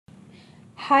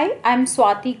Hi, I'm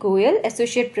Swati Goyal,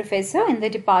 Associate Professor in the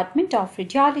Department of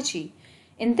Radiology.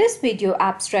 In this video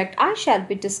abstract, I shall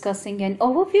be discussing an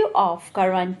overview of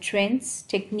current trends,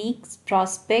 techniques,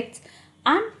 prospects,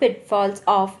 and pitfalls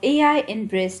of AI in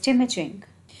breast imaging.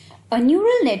 A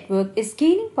neural network is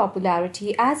gaining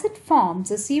popularity as it forms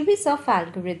a series of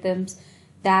algorithms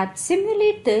that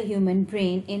simulate the human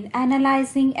brain in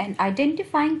analyzing and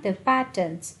identifying the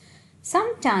patterns,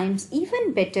 sometimes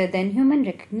even better than human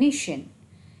recognition.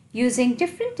 Using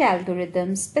different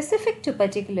algorithms specific to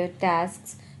particular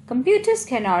tasks, computers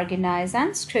can organize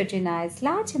and scrutinize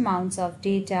large amounts of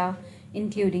data,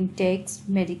 including text,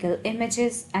 medical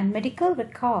images, and medical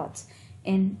records,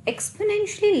 in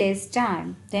exponentially less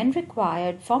time than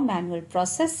required for manual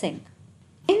processing.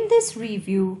 In this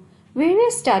review,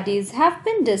 various studies have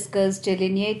been discussed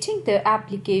delineating the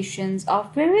applications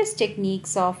of various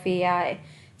techniques of AI,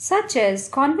 such as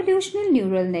convolutional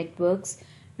neural networks,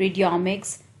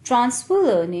 radiomics, transfer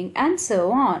learning, and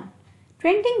so on.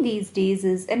 Trending these days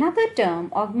is another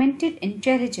term, augmented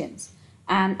intelligence,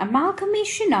 an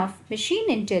amalgamation of machine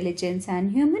intelligence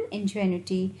and human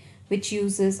ingenuity, which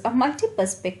uses a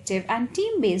multi-perspective and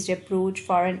team-based approach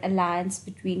for an alliance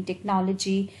between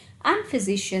technology and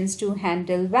physicians to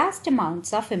handle vast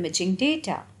amounts of imaging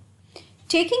data.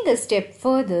 Taking a step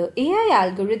further, AI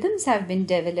algorithms have been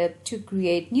developed to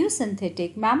create new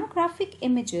synthetic mammographic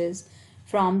images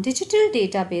from digital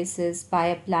databases by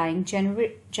applying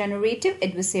generative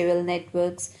adversarial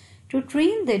networks to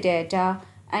train the data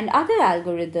and other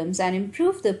algorithms and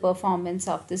improve the performance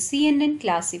of the CNN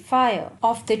classifier.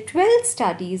 Of the 12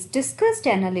 studies discussed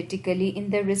analytically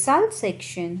in the results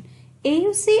section,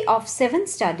 AUC of 7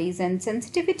 studies and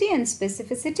sensitivity and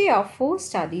specificity of 4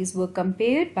 studies were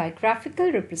compared by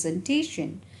graphical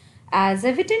representation. As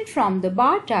evident from the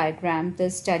bar diagram, the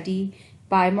study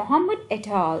by Mohammed et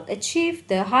al. Achieved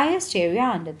the highest area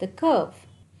under the curve.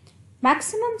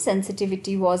 Maximum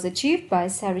sensitivity was achieved by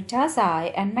Sarita's I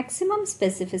and maximum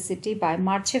specificity by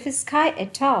Marchevsky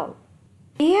et al.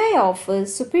 AI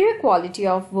offers superior quality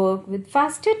of work with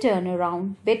faster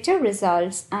turnaround, better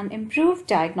results, and improved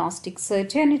diagnostic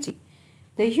certainty.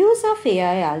 The use of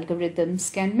AI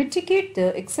algorithms can mitigate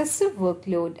the excessive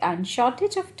workload and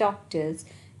shortage of doctors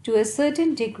to a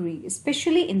certain degree,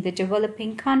 especially in the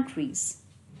developing countries.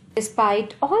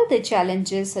 Despite all the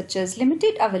challenges such as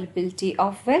limited availability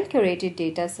of well-curated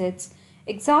datasets,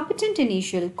 exorbitant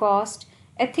initial cost,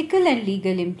 ethical and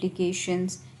legal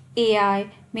implications, AI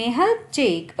may help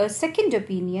take a second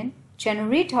opinion,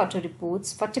 generate auto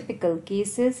reports for typical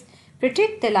cases,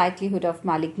 predict the likelihood of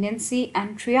malignancy,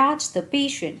 and triage the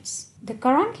patients. The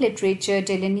current literature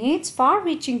delineates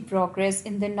far-reaching progress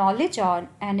in the knowledge on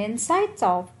and insights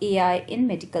of AI in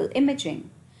medical imaging,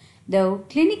 though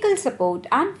clinical support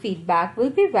and feedback will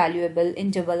be valuable in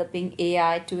developing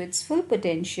AI to its full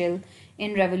potential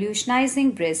in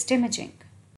revolutionizing breast imaging.